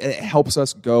Patreon. It helps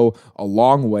us go a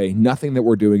long way. Nothing that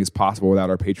we're doing is possible without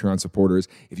our Patreon supporters.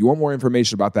 If you want more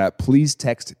information about that, please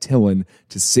text Tillin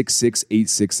to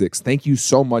 66866. Thank you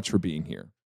so much for being here.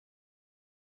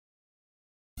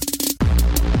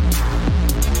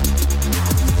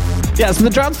 Yeah, so the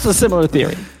drought's a similar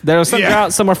theory. There was some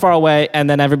drought somewhere far away, and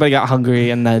then everybody got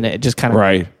hungry, and then it just kind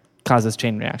of caused this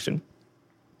chain reaction.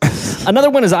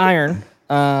 Another one is iron.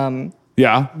 So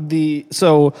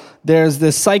there's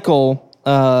this cycle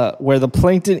where the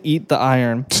plankton eat the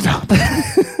iron. Stop.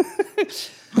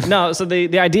 No, so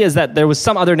the idea is that there was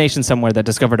some other nation somewhere that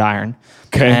discovered iron.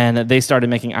 Okay. And they started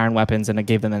making iron weapons, and it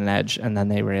gave them an edge, and then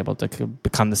they were able to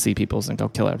become the sea peoples and go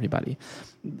kill everybody.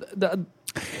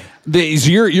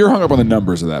 You're hung up on the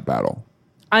numbers of that battle.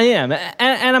 I am.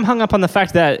 And I'm hung up on the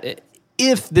fact that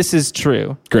if this is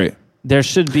true, great, there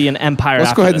should be an empire.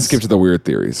 Let's go ahead and skip to the weird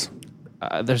theories.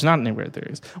 There's not any weird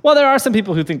theories. Well, there are some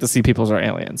people who think the sea peoples are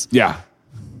aliens. Yeah.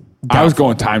 I was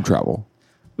going time travel.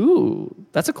 Ooh,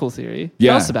 that's a cool theory.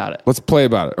 Yeah. Tell us about it. Let's play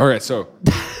about it. All right,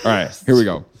 here we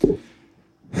go.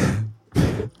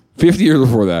 50 years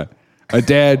before that, a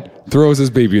dad throws his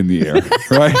baby in the air,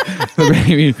 right? The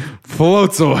baby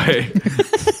floats away.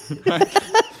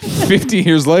 50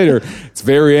 years later, it's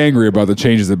very angry about the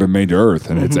changes that have been made to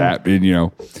Earth, and it's I'm an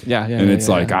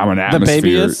atmosphere. The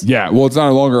baby is? Yeah, well, it's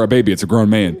no longer a baby; it's a grown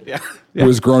man. Yeah. Who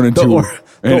has grown into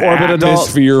an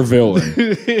atmosphere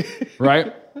villain,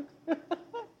 right?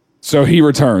 So he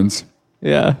returns.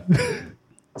 Yeah.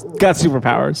 Got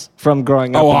superpowers from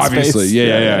growing up. Oh, in obviously. Space.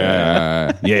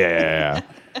 Yeah.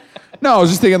 No, I was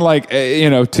just thinking,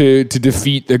 to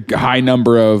defeat the high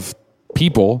number of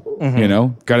people, you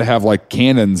know, got to have like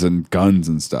cannons and guns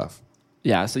and stuff.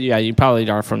 Yeah. So yeah, you probably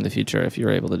are from the future if you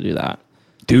were able to do that.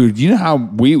 Dude, you know how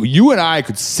you and I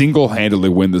could single-handedly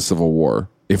win the Civil War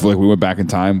if like we went back in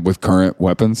time with current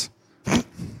weapons?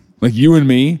 Like you and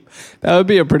me? That would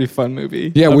be a pretty fun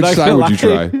movie. Yeah, which side would you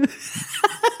try?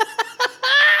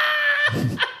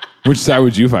 Which side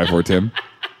would you fight for, Tim?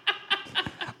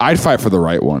 I'd fight for the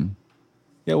right one.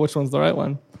 Yeah, which one's the right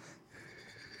one?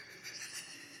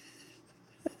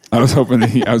 I was hoping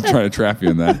that I was trying to trap you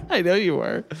in that. I know you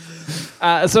were.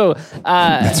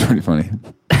 That's pretty funny.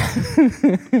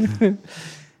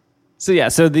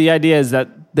 So the idea is that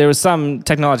there was some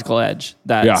technological edge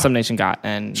that some nation got,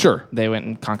 and they went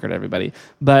and conquered everybody.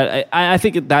 But I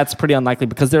think that's pretty unlikely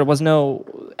because there was no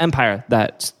empire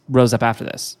that rose up after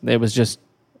this. It was just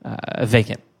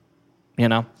vacant, you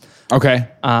know? Okay.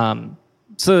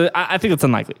 So I think it's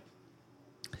unlikely.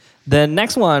 The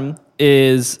next one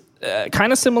is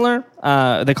kind of similar.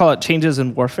 They call it changes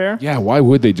in warfare. Yeah, why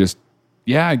would they just...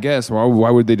 Yeah, I guess.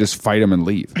 Why would they just fight them and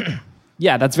leave?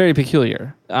 Yeah, that's very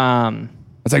peculiar.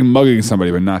 It's like mugging somebody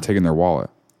but not taking their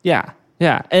wallet. Yeah.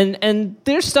 And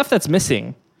there's stuff that's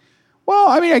missing. Well,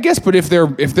 I mean, I guess, but if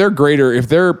they're greater, if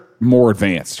they're more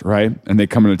advanced, right, and they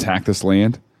come and attack this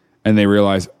land, and they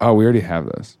realize, oh, we already have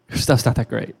this. Your stuff's not that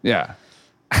great. Yeah.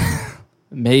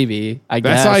 Maybe, I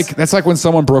guess. That's like when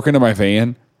someone broke into my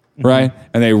van, right,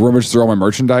 and they rummaged through all my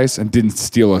merchandise and didn't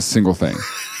steal a single thing.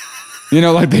 You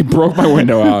know, like they broke my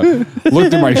window out,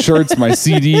 looked at my shirts, my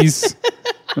CDs,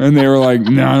 and they were like,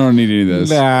 no, I don't need any of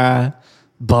this. Nah.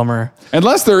 Bummer.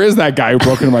 Unless there is that guy who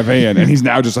broke into my van and he's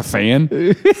now just a fan.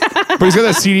 But he's got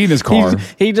that CD in his car.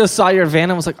 He just saw your van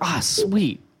and was like, oh,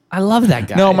 sweet. I love that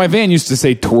guy. No, my van used to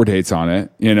say tour dates on it,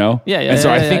 you know? Yeah. And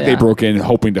so I think they broke in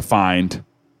hoping to find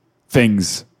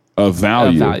things of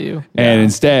value. And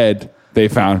instead, they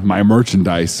found my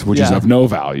merchandise, which is of no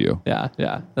value.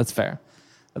 Yeah. That's fair.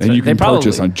 And fair. You can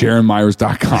purchase on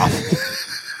JaronMyers.com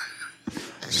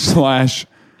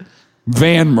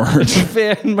 /van merch.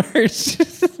 Van merch.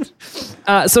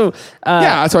 That's why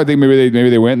I think maybe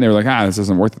they went and they were like, this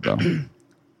isn't worth it though.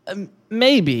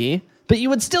 Maybe, but you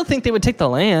would still think they would take the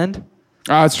land.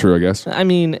 That's true, I guess. I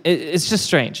mean, it's just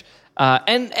strange.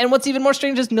 And what's even more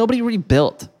strange is nobody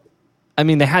rebuilt. I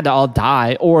mean, they had to all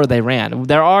die or they ran.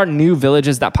 There are new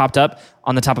villages that popped up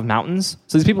on the top of mountains.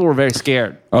 So these people were very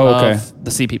scared of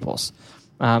the sea peoples.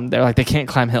 They're like, they can't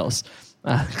climb hills.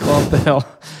 Go up the hill.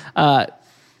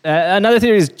 Another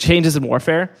theory is changes in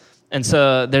warfare. And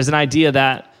so there's an idea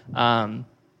that kind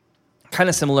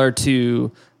of similar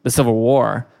to the Civil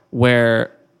War,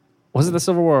 where... Was it the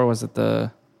Civil War or was it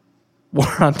the War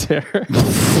on Terror?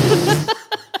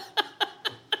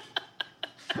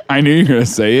 I knew you were going to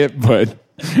say it, but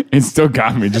it still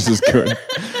got me just as good.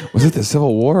 Was it the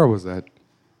Civil War or was that?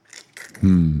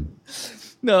 No,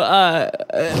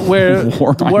 where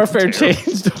warfare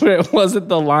changed, where it wasn't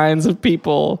the lines of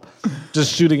people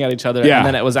just shooting at each other, and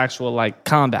then it was actual like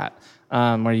combat,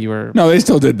 where you were... No, they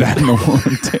still did that in the War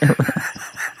on Terror.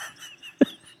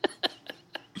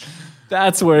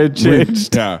 That's where it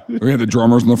changed. We had the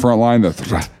drummers on the front line.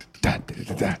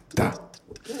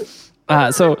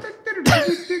 So...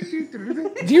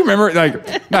 Do you remember,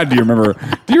 like, not do you remember,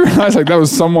 do you realize, like, that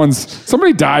was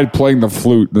somebody died playing the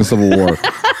flute in the Civil War?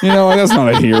 You know, like, that's not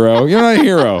a hero. You're not a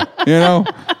hero, you know?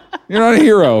 You're not a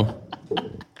hero.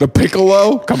 The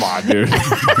piccolo? Come on, dude.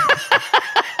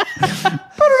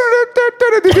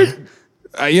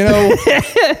 You know,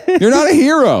 you're not a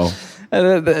hero.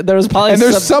 There was probably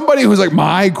there's somebody who's like,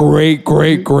 my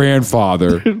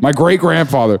great-great-grandfather. My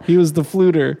great-grandfather. He was the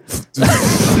fluter.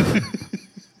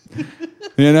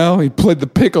 You know, he played the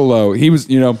piccolo. He was,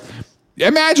 you know,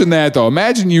 imagine that though.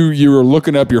 Imagine you were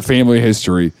looking up your family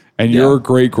history and your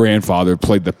great-grandfather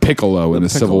played the piccolo in the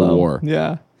Civil War.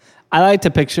 Yeah. I like to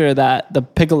picture that the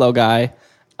piccolo guy,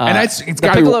 and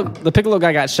the piccolo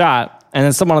guy got shot, and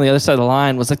then someone on the other side of the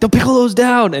line was like, the piccolo's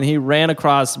down, and he ran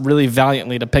across really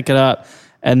valiantly to pick it up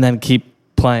and then keep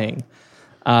playing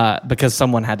because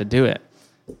someone had to do it.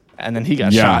 And then he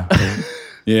got shot.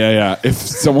 Yeah. If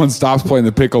someone stops playing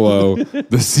the piccolo,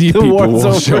 the sea people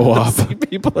will show up.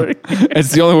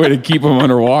 It's the only way to keep them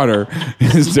underwater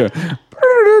is to,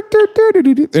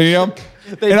 you know.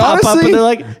 They pop up and they're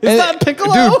like, "Is that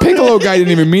Piccolo?" Dude, Piccolo guy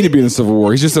didn't even mean to be in the Civil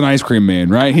War. He's just an ice cream man,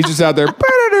 right? He's just out there. He's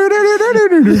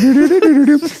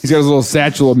got his little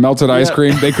satchel of melted ice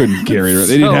cream. They couldn't carry it.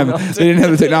 They didn't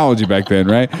have the technology back then,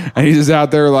 right? And he's just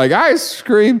out there like ice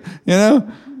cream, you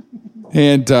know.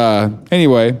 And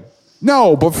anyway.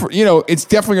 No, but it's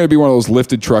definitely going to be one of those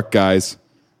lifted truck guys,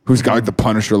 who's got like the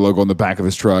Punisher logo on the back of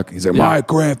his truck. He's like, my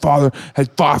grandfather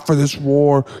had fought for this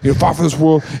war. He fought for this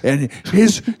world, and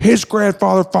his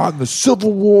grandfather fought in the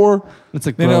Civil War. It's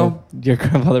like, bro, your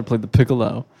grandfather played the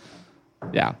piccolo.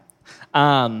 Yeah.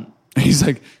 He's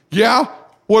like, yeah.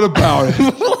 What about it?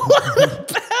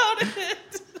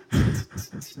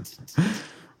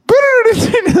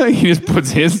 He just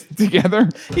puts his together.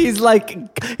 He's on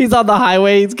the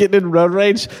highway. He's getting in road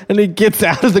rage, and he gets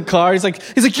out of the car. He's like,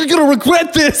 you're gonna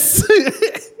regret this.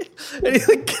 And he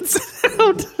like gets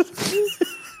out.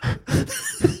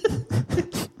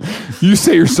 You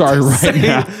say you're sorry right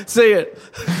now. Say it.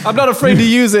 I'm not afraid to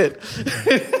use it.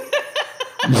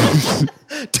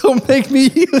 Don't make me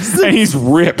use it. And he's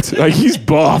ripped. Like, he's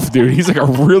buff, dude. He's like a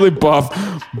really buff,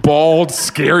 bald,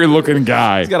 scary looking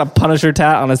guy. He's got a Punisher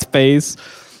tat on his face.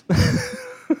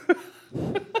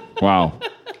 Wow.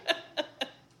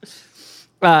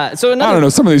 I don't know.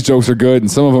 Some of these jokes are good,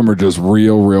 and some of them are just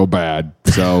real, real bad.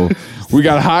 So we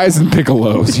got highs and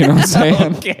piccolos. You know what I'm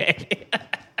saying? Okay.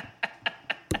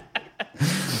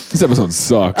 This episode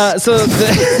sucks.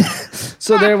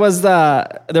 So there was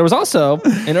also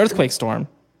an earthquake storm.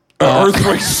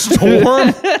 Earthquake storm?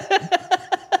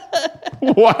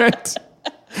 What?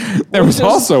 There was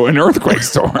also an earthquake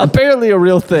storm. Apparently a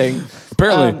real thing.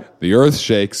 Apparently the earth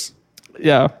shakes.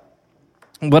 Yeah.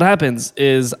 What happens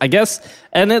is, I guess,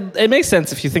 and it makes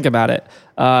sense if you think about it.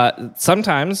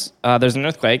 Sometimes there's an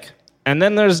earthquake, and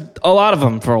then there's a lot of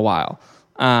them for a while.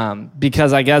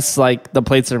 Because I guess like the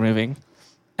plates are moving.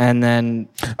 And then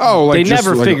they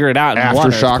never figure it out in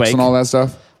one aftershocks earthquake. And all that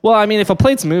stuff. Well, I mean, if a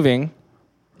plate's moving,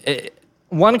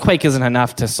 one quake isn't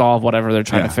enough to solve whatever they're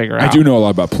trying to figure out. I do know a lot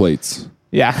about plates.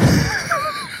 Yeah.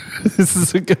 This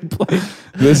is a good plate.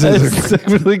 This is a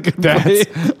really good plate.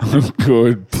 A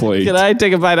good plate. Can I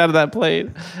take a bite out of that plate?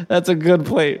 That's a good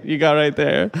plate you got right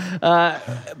there.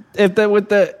 If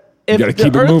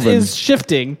the earth is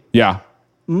shifting,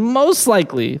 most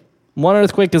likely one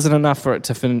earthquake isn't enough for it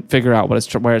to figure out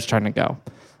where it's trying to go.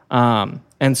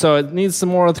 And so it needs some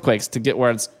more earthquakes to get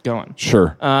where it's going.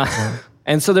 Sure.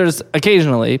 And so there's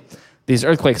occasionally these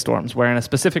earthquake storms where in a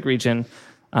specific region,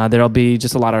 there'll be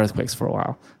just a lot of earthquakes for a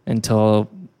while until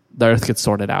the earth gets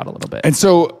sorted out a little bit. And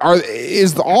so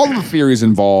all the theories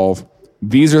involve,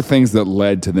 these are things that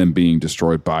led to them being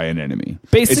destroyed by an enemy.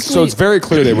 Basically, so it's very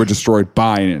clear they were destroyed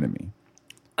by an enemy.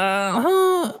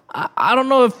 I don't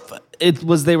know if it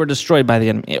was they were destroyed by the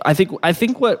enemy. I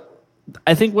think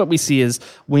what we see is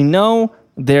we know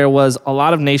there was a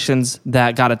lot of nations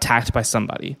that got attacked by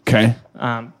somebody. Okay.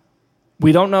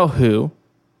 We don't know who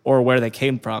or where they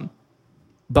came from,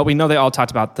 but we know they all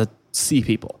talked about the sea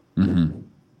people. Mm-hmm.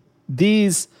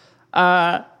 These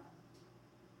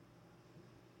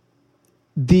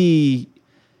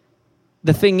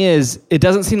the thing is, it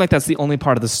doesn't seem like that's the only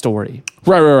part of the story.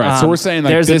 Right. So we're saying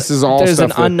like this is all there's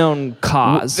stuff an unknown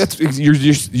cause. You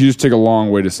just take a long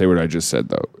way to say what I just said,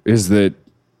 though, is that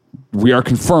we are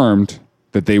confirmed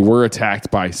that they were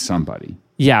attacked by somebody.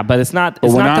 Yeah, but it's not.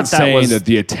 But we're not saying that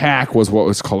the attack was what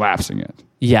was collapsing it.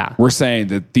 Yeah. We're saying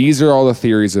that these are all the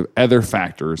theories of other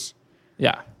factors.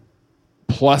 Yeah.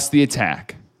 Plus the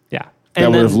attack. Yeah. That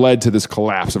would have led to this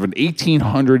collapse of an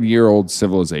 1,800-year-old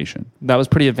civilization. That was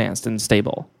pretty advanced and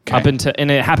stable. Okay. And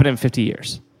it happened in 50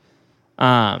 years.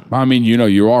 I mean,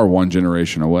 you are one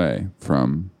generation away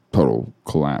from total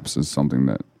collapse is something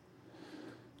that,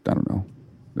 I don't know.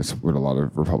 That's what a lot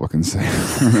of Republicans say.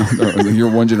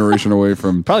 You're one generation away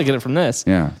from... Probably get it from this.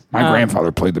 Yeah. My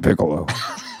grandfather played the piccolo.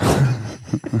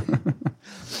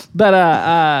 But,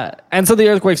 and so the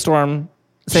earthquake storm,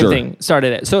 same thing,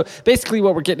 started it. So basically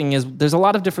what we're getting is there's a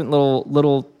lot of different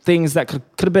little things that could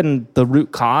have been the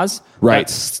root cause. Right.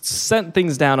 Sent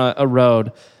things down a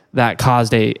road that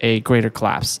caused a greater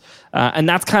collapse. And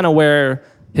that's kind of where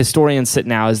historians sit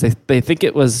now, is they think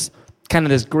it was kind of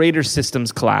this greater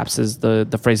systems collapse is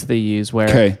the phrase that they use,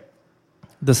 where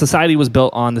the society was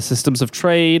built on the systems of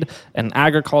trade and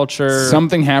agriculture.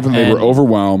 Something happened. They were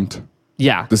overwhelmed.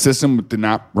 Yeah. The system did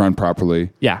not run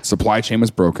properly. Yeah. Supply chain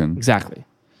was broken. Exactly.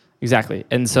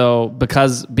 And so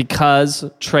because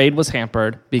trade was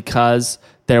hampered, because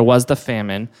there was the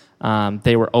famine,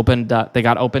 they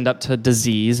got opened up to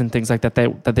disease and things like that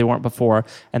they weren't before,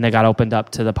 and they got opened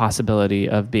up to the possibility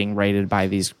of being raided by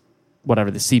these,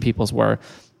 whatever the sea peoples were.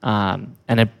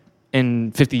 And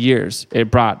in 50 years,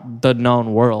 it brought the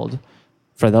known world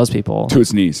for those people to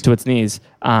its knees.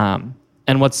 And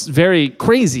what's very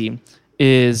crazy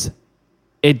is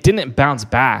it didn't bounce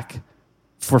back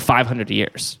for 500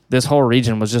 years. This whole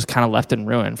region was just kind of left in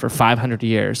ruin for 500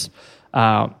 years.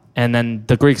 And then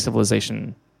the Greek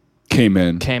civilization came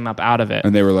up out of it.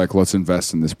 And they were like, let's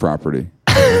invest in this property.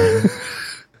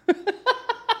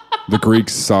 The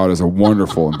Greeks saw it as a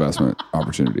wonderful investment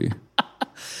opportunity.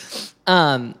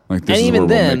 Like, this is where we'll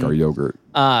make our yogurt.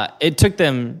 It took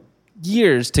them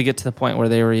years to get to the point where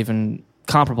they were even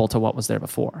comparable to what was there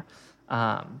before.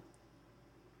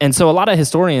 And so a lot of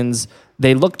historians,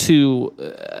 they look to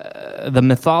the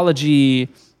mythology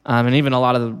and even a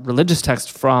lot of the religious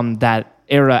texts from that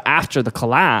era after the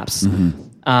collapse.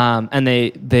 And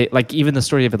they like even the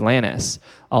story of Atlantis.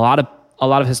 A lot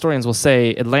of historians will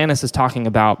say Atlantis is talking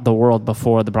about the world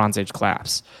before the Bronze Age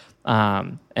collapse.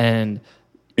 And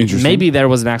maybe there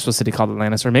was an actual city called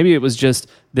Atlantis, or maybe it was just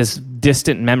this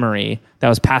distant memory that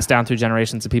was passed down through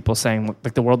generations of people saying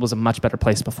like the world was a much better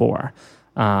place before.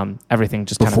 Everything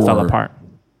just kind of fell apart.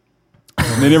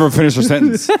 They never finished their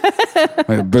sentence. Like,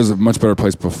 it was a much better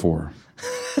place before.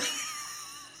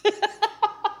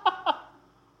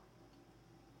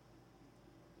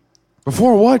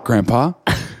 Before what, Grandpa?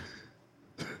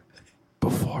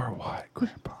 Before what,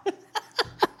 Grandpa?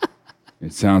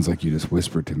 It sounds like you just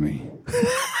whispered to me.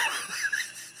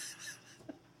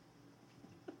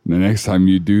 The next time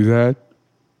you do that,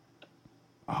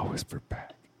 I'll whisper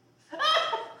back.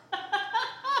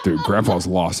 Dude, Grandpa's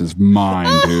lost his mind,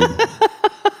 dude.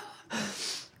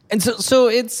 And so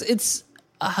it's it's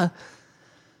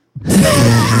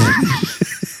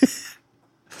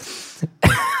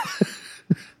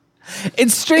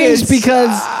strange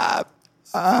because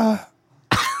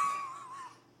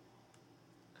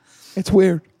it's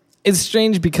weird. It's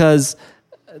strange because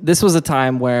this was a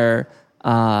time where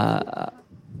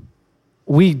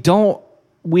we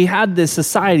had this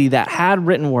society that had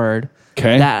written word,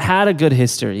 that had a good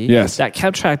history, that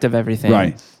kept track of everything.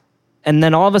 Right. And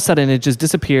then all of a sudden it just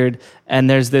disappeared, and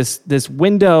there's this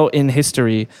window in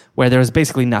history where there was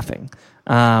basically nothing.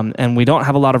 And we don't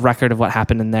have a lot of record of what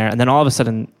happened in there. And then all of a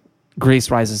sudden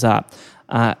Greece rises up.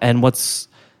 And what's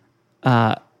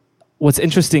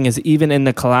interesting is even in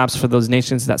the collapse for those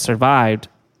nations that survived,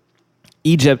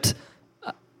 Egypt,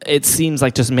 it seems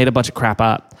like just made a bunch of crap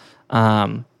up.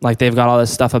 Like they've got all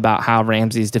this stuff about how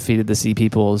Ramses defeated the Sea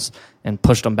Peoples and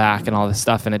pushed them back and all this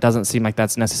stuff. And it doesn't seem like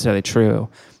that's necessarily true.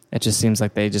 It just seems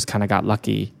like they just kind of got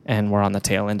lucky and were on the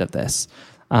tail end of this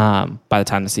by the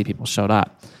time the Sea Peoples showed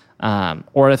up.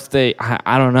 Or if they,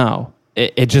 I don't know.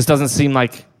 It just doesn't seem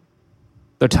like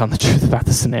they're telling the truth about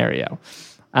the scenario.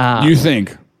 You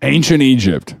think ancient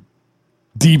Egypt,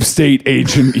 deep state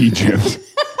ancient Egypt,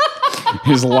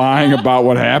 is lying about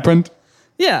what happened?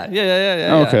 Yeah.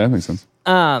 Okay, that makes sense.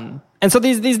 And so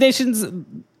these nations, they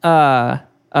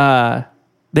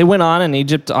went on, and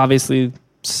Egypt obviously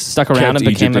stuck around and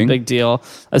became a big deal.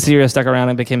 Assyria stuck around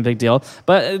and became a big deal.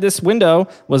 But this window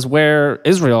was where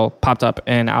Israel popped up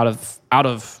and out of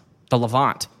the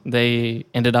Levant. They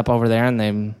ended up over there, and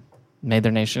they made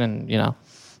their nation, and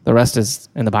the rest is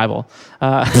in the Bible.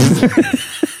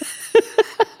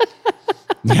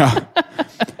 Yeah.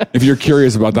 If you're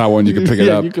curious about that one, you can pick it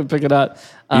up. You can pick it up.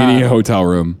 Any hotel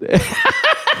room.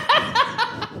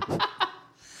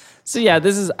 So yeah,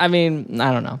 this is, I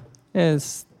don't know.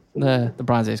 It's the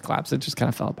Bronze Age collapse. It just kind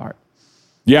of fell apart.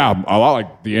 Yeah, a lot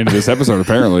like the end of this episode,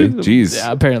 apparently. Jeez.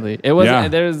 Yeah, apparently. It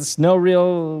wasn't, there's no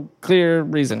real clear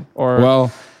reason.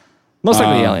 Or most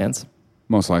likely aliens.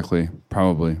 Most likely,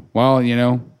 probably. Well,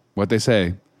 what they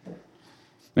say.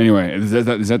 Anyway, is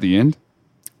that the end?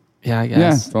 Yeah, I guess.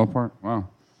 Yeah, it fell apart. Wow.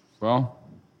 Well,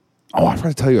 I forgot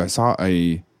to tell you, I saw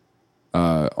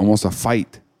almost a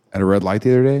fight at a red light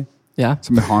the other day. Yeah.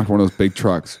 Somebody honked one of those big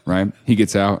trucks, right? He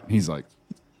gets out, he's like,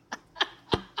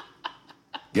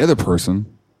 the other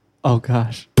person, oh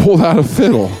gosh, pulled out a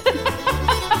fiddle.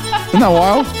 Isn't that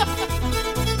wild?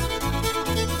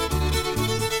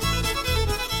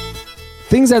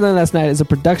 Things I Learned Last Night is a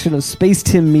production of Space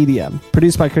Tim Media.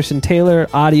 Produced by Christian Taylor,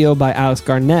 audio by Alex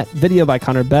Garnett, video by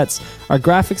Connor Betts, our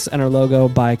graphics and our logo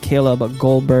by Caleb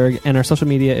Goldberg, and our social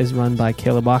media is run by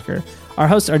Caleb Walker. Our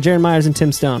hosts are Jaron Myers and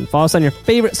Tim Stone. Follow us on your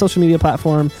favorite social media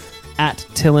platform at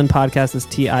Tillin Podcast. That's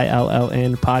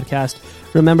TILLN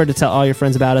Podcast. Remember to tell all your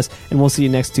friends about us, and we'll see you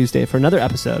next Tuesday for another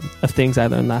episode of Things I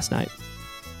Learned Last Night.